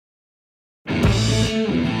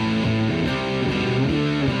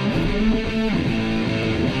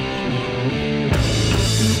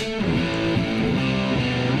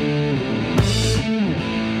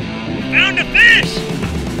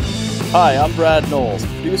Hi, I'm Brad Knowles,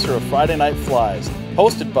 producer of Friday Night Flies,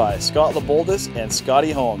 hosted by Scott LeBoldus and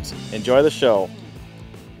Scotty Holmes. Enjoy the show.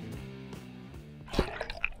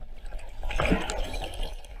 Hey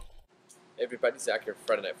everybody, Zach here for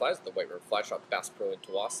Friday Night Flies at the White River Fly Shop, Bass Pro in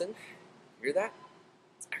Tawasin. Hear that?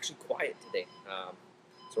 It's actually quiet today.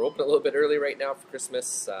 So we're open a little bit early right now for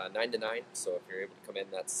Christmas, 9 to 9. So if you're able to come in,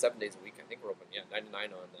 that's 7 days a week. I think we're open, 9 to 9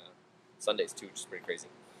 on Sundays too, which is pretty crazy.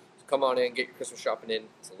 So come on in, get your Christmas shopping in.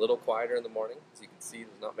 It's a little quieter in the morning. As you can see,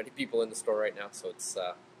 there's not many people in the store right now, so it's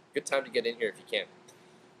a good time to get in here if you can.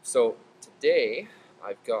 So today,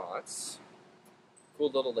 I've got a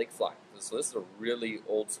cool little lake fly. So this is a really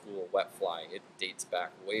old school wet fly. It dates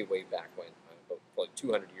back way back when, about probably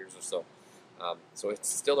 200 years or so. So it's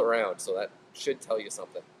still around, so that should tell you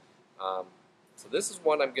something. So this is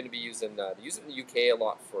one I'm going to be using. They use it in the UK a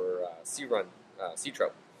lot for sea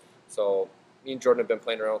trout. So me and Jordan have been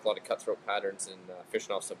playing around with a lot of cutthroat patterns and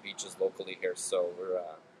fishing off some beaches locally here. So we're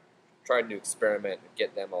trying to experiment and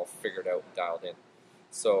get them all figured out and dialed in.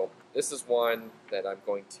 So this is one that I'm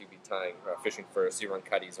going to be tying, fishing for sea run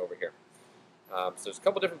cutties over here. So there's a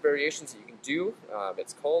couple different variations that you can do.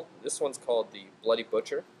 This one's called the Bloody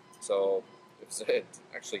Butcher. So it's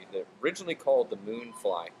actually originally called the Moon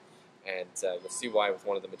Fly, and you'll see why with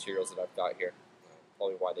one of the materials that I've got here.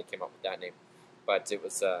 Probably why they came up with that name. But it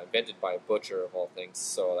was invented by a butcher of all things,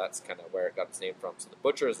 so that's kind of where it got its name from. So the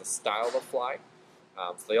Butcher is a style of fly.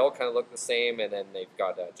 So they all kind of look the same, and then they've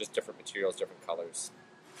got just different materials, different colors,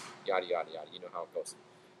 yada yada yada. You know how it goes.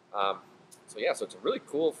 So yeah, so it's a really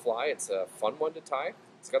cool fly. It's a fun one to tie.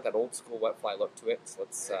 It's got that old school wet fly look to it. So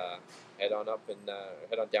let's head on up and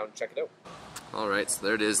head on down and check it out. All right, so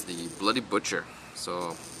there it is, the Bloody Butcher.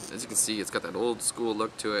 So as you can see, it's got that old school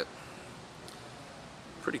look to it.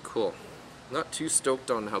 Pretty cool. Not too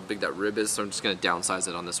stoked on how big that rib is, so I'm just going to downsize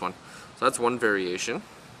it on this one. So that's one variation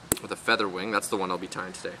with a feather wing. That's the one I'll be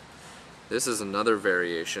tying today. This is another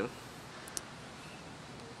variation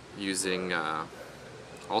using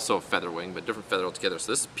also a feather wing, but different feather altogether.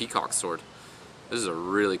 So this is peacock sword. This is a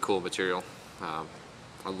really cool material.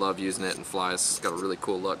 I love using it in flies. It's got a really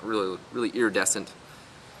cool look, really iridescent.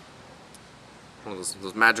 One of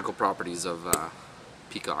those magical properties of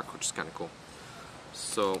peacock, which is kind of cool.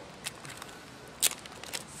 So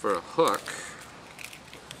for a hook,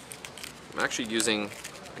 I'm actually using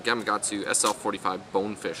a Gamakatsu SL45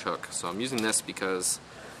 bonefish hook. So I'm using this because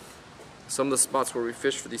some of the spots where we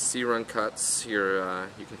fish for these sea run cuts here,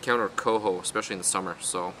 you can encounter coho, especially in the summer.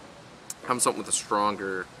 So having something with a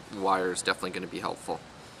stronger wire is definitely going to be helpful.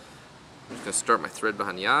 I'm just going to start my thread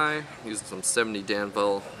behind the eye, using some 70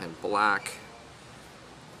 Danville and black,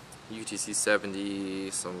 UTC 70,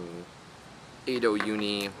 some 80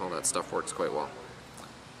 uni, all that stuff works quite well.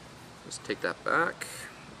 Just take that back,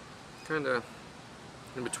 kind of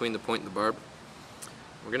in between the point and the barb.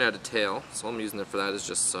 We're going to add a tail, so all I'm using there for that is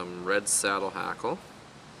just some red saddle hackle.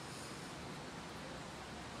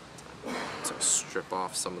 So strip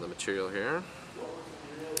off some of the material here.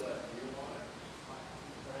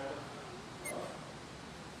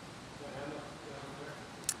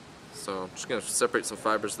 So I'm just going to separate some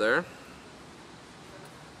fibers there. I'm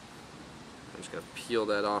just going to peel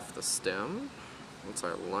that off the stem once I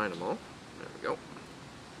align them all. There we go.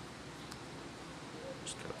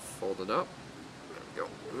 Just going to fold it up. There we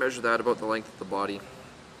go. Measure that about the length of the body.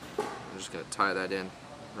 I'm just going to tie that in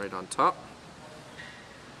right on top.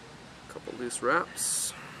 A couple loose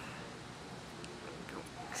wraps. There we go.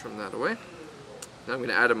 Trim that away. Now I'm going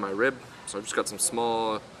to add in my rib. So I've just got some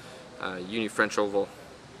small uni French oval.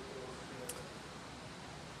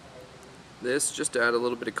 This just to add a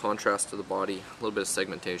little bit of contrast to the body, a little bit of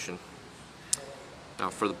segmentation. Now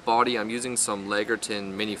for the body, I'm using some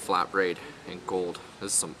Lagerton mini flat braid in gold.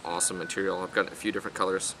 This is some awesome material. I've got a few different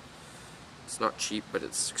colors. It's not cheap, but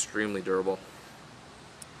it's extremely durable.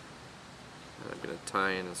 And I'm going to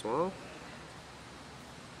tie in as well.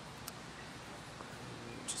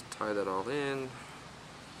 Just tie that all in.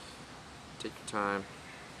 Take your time.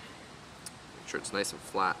 Make sure it's nice and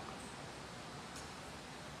flat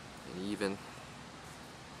and even.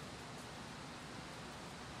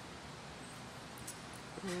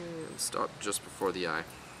 And stop just before the eye.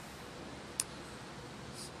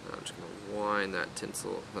 So now I'm just going to wind that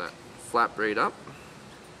tinsel, that flat braid up.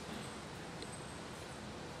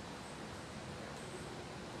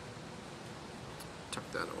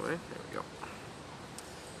 Tuck that away. There we go.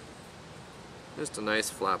 Just a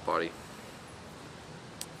nice flat body.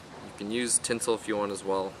 You can use tinsel if you want as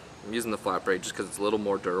well. I'm using the flat braid just because it's a little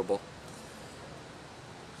more durable.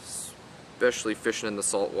 Especially fishing in the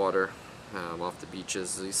salt water, off the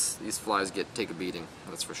beaches. These flies take a beating,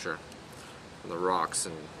 that's for sure. and the rocks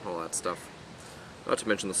and all that stuff. Not to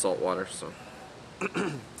mention the salt water. So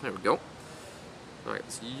there we go. Alright,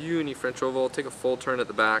 this uni French oval. Take a full turn at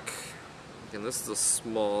the back. And this is a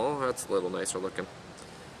small. That's a little nicer looking.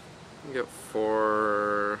 You get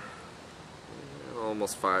 4,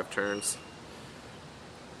 almost 5 turns.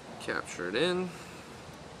 Capture it in.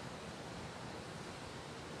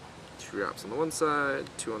 2 wraps on the one side,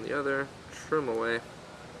 2 on the other. Trim away,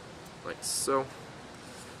 like so.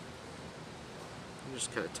 And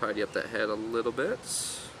just kind of tidy up that head a little bit.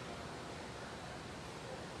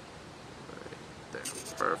 Right there,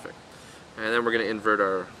 perfect. And then we're going to invert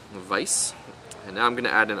our vise. And now I'm going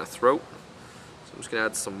to add in a throat. So I'm just going to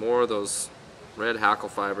add some more of those red hackle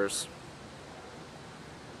fibers.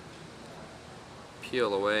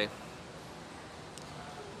 Peel away. I'm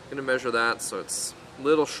going to measure that so it's a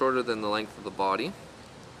little shorter than the length of the body.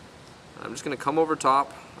 I'm just going to come over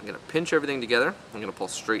top. I'm going to pinch everything together. I'm going to pull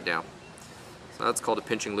straight down. So that's called a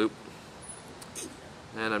pinching loop.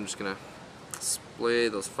 And I'm just going to splay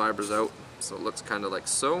those fibers out so it looks kind of like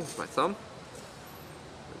so with my thumb.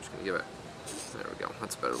 I'm just going to give it, there we go,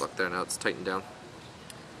 that's a better look there. Now it's tightened down.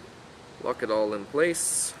 Lock it all in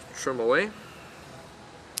place, trim away.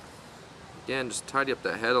 Again, just tidy up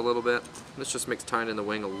that head a little bit. This just makes tying in the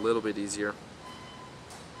wing a little bit easier.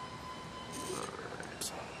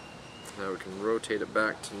 Alright, now we can rotate it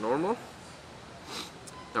back to normal.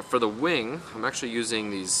 Now for the wing, I'm actually using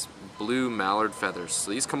these blue mallard feathers.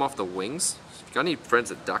 So these come off the wings. If you got any friends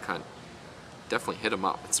that duck hunt, definitely hit them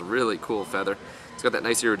up. It's a really cool feather. It's got that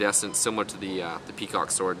nice iridescence similar to the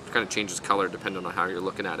peacock sword. It kind of changes color depending on how you're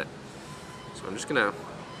looking at it. So I'm just going to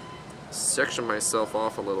section myself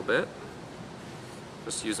off a little bit.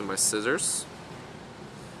 Just using my scissors.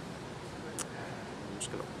 I'm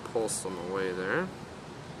just going to pull some away there.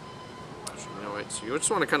 So you just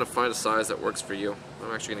want to kind of find a size that works for you.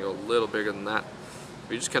 I'm actually going to go a little bigger than that.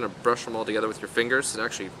 You just kind of brush them all together with your fingers. It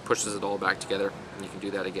actually pushes it all back together, and you can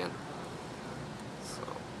do that again. So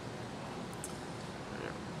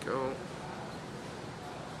there we go.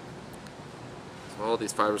 So all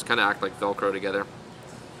these fibers kind of act like Velcro together.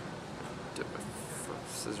 Dip my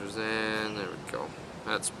scissors in. There we go.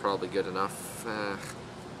 That's probably good enough.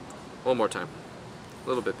 One more time. A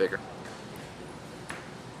little bit bigger.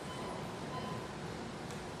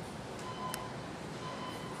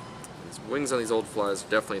 Wings on these old flies are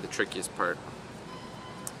definitely the trickiest part.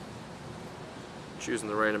 Choosing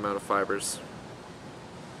the right amount of fibers.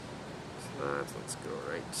 So let's go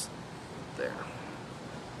right there.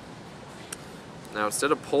 Now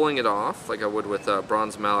instead of pulling it off like I would with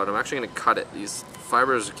bronze mallard, I'm actually going to cut it. These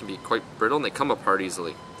fibers can be quite brittle and they come apart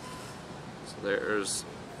easily. So there's...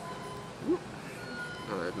 Oh,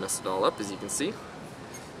 I've messed it all up, as you can see.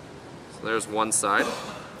 So there's one side.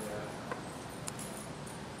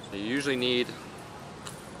 You usually need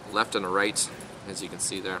left and a right, as you can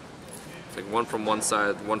see there. Like one from one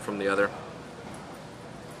side, one from the other.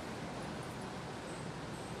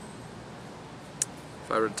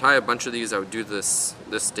 If I were to tie a bunch of these, I would do this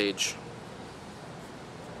stage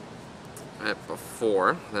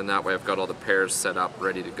before, then that way I've got all the pairs set up,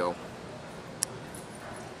 ready to go.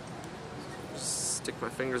 Just stick my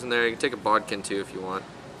fingers in there. You can take a bodkin too if you want.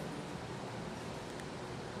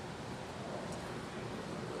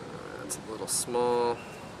 A little small.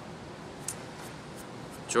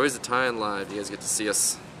 Joys of tying live. You guys get to see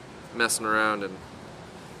us messing around and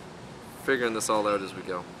figuring this all out as we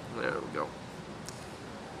go. There we go.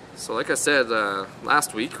 So like I said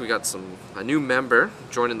last week, we got a new member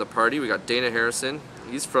joining the party. We got Dana Harrison.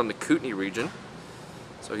 He's from the Kootenay region,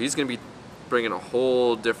 so he's going to be bringing a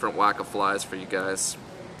whole different whack of flies for you guys.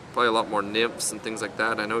 Probably a lot more nymphs and things like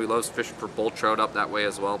that. I know he loves fishing for bull trout up that way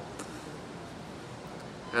as well,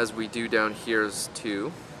 as we do down here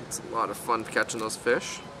too. It's a lot of fun catching those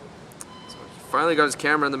fish. So he finally got his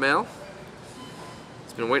camera in the mail.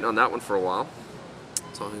 He's been waiting on that one for a while.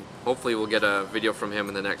 So hopefully we'll get a video from him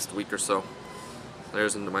in the next week or so.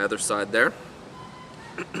 There's into my other side there.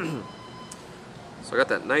 So I got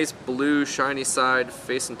that nice blue shiny side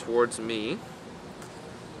facing towards me.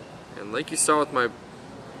 And like you saw with my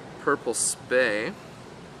purple spay, you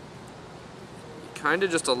kind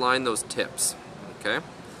of just align those tips, okay?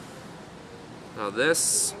 Now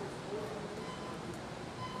this is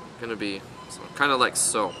gonna be kind of like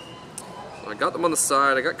so. So I got them on the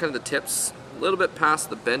side. I got kind of the tips a little bit past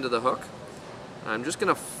the bend of the hook. I'm just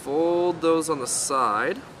gonna fold those on the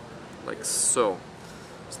side like so.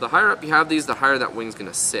 So the higher up you have these, the higher that wing's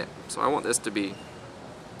gonna sit. So I want this to be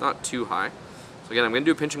not too high. So again, I'm gonna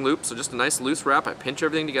do a pinching loop. So just a nice loose wrap. I pinch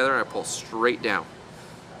everything together and I pull straight down.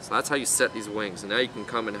 So that's how you set these wings. And now you can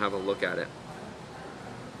come and have a look at it.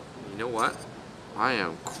 You know what? I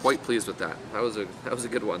am quite pleased with that. That was a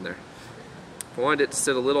good one there. If I wanted it to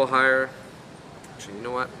sit a little higher, actually, you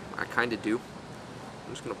know what? I kind of do.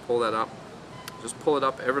 I'm just going to pull that up. Just pull it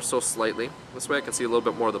up ever so slightly. This way I can see a little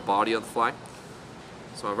bit more of the body of the fly.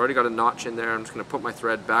 So I've already got a notch in there. I'm just going to put my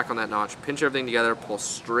thread back on that notch, pinch everything together, pull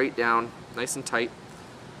straight down, nice and tight.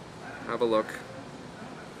 Have a look.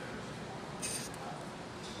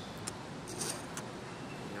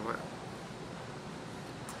 You know what?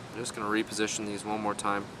 I'm just going to reposition these one more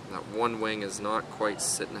time. That one wing is not quite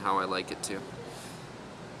sitting how I like it to.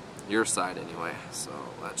 Your side anyway. So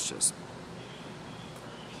let's just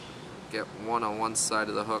get one on one side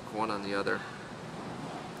of the hook, one on the other.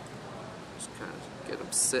 Just kind of get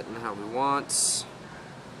them sitting how we want.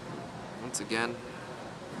 Once again.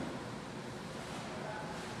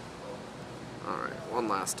 Alright, one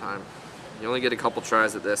last time. You only get a couple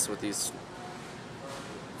tries at this with these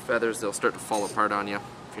feathers. They'll start to fall apart on you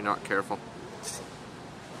if you're not careful. Just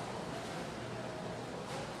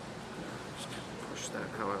push that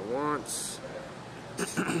how I want.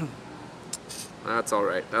 That's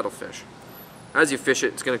alright, that'll fish. As you fish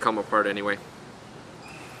it, it's going to come apart anyway.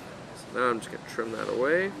 So now I'm just going to trim that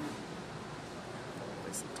away.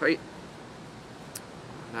 Nice and tight.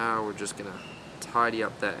 Now we're just going to tidy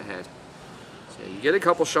up that head. So you get a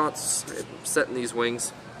couple shots at setting these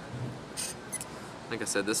wings. Like I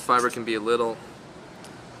said, this fiber can be a little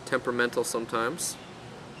temperamental sometimes.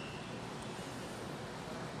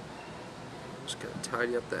 Just going to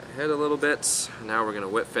tidy up that head a little bit. Now we're going to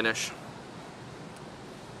whip finish.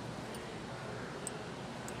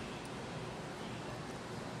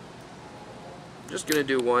 Just going to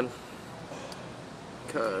do one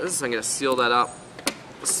because I'm going to seal that up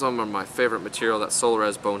with some of my favorite material, that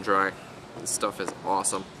Solarez Bone Dry. This stuff is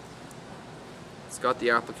awesome. It's got the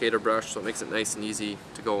applicator brush, so it makes it nice and easy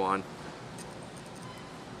to go on.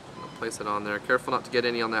 I'll place it on there. Careful not to get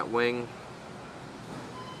any on that wing.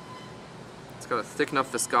 It's got a thick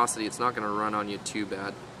enough viscosity, it's not going to run on you too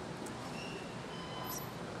bad.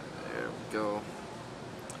 There we go.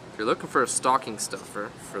 If you're looking for a stocking stuffer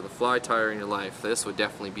for the fly tire in your life, this would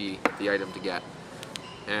definitely be the item to get.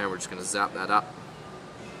 And we're just going to zap that up.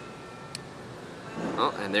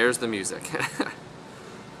 Oh, and there's the music.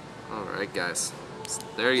 Alright guys, so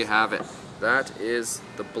there you have it. That is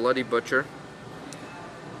the Bloody Butcher.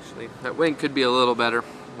 Actually, that wing could be a little better.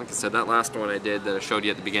 Like I said, that last one I did that I showed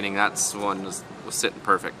you at the beginning, that's one was sitting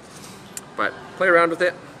perfect. But play around with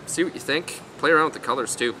it, see what you think. Play around with the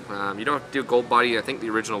colors too. You don't have to do a gold body. I think the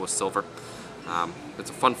original was silver. It's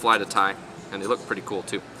a fun fly to tie, and they look pretty cool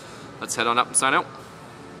too. Let's head on up and sign out.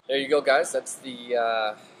 There you go, guys. That's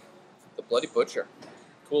the Bloody Butcher.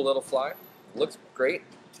 Cool little fly. Looks great.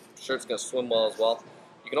 I'm sure it's going to swim well as well.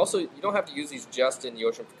 You can also, you don't have to use these just in the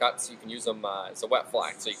ocean for cuts. You can use them as a wet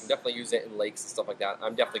fly, so you can definitely use it in lakes and stuff like that.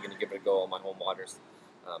 I'm definitely going to give it a go on my home waters.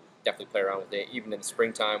 Definitely play around with it, even in the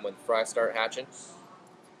springtime when the fry start hatching.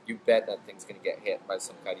 You bet that thing's going to get hit by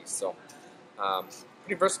some cutties. So,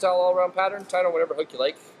 pretty versatile all-around pattern. Tie it on whatever hook you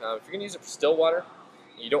like. If you're going to use it for still water,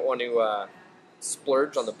 you don't want to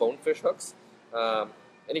splurge on the bonefish hooks.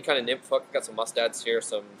 Any kind of nymph hook. I've got some mustads here,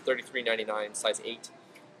 some $33.99, size 8.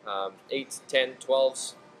 8, 10,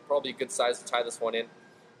 12s, probably a good size to tie this one in.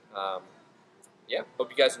 Yeah, hope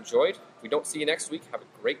you guys enjoyed. If we don't see you next week, have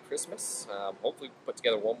a great Christmas. Hopefully we'll put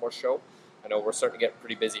together one more show. I know we're starting to get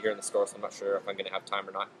pretty busy here in the store, so I'm not sure if I'm going to have time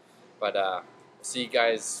or not. But we'll see you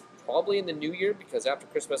guys probably in the new year, because after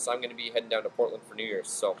Christmas I'm going to be heading down to Portland for New Year's.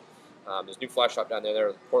 So there's a new fly shop down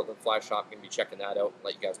there, the Portland Fly Shop. I'm going to be checking that out,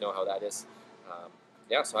 let you guys know how that is.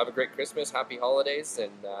 Yeah, so have a great Christmas, happy holidays,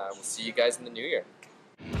 and we'll see you guys in the new year.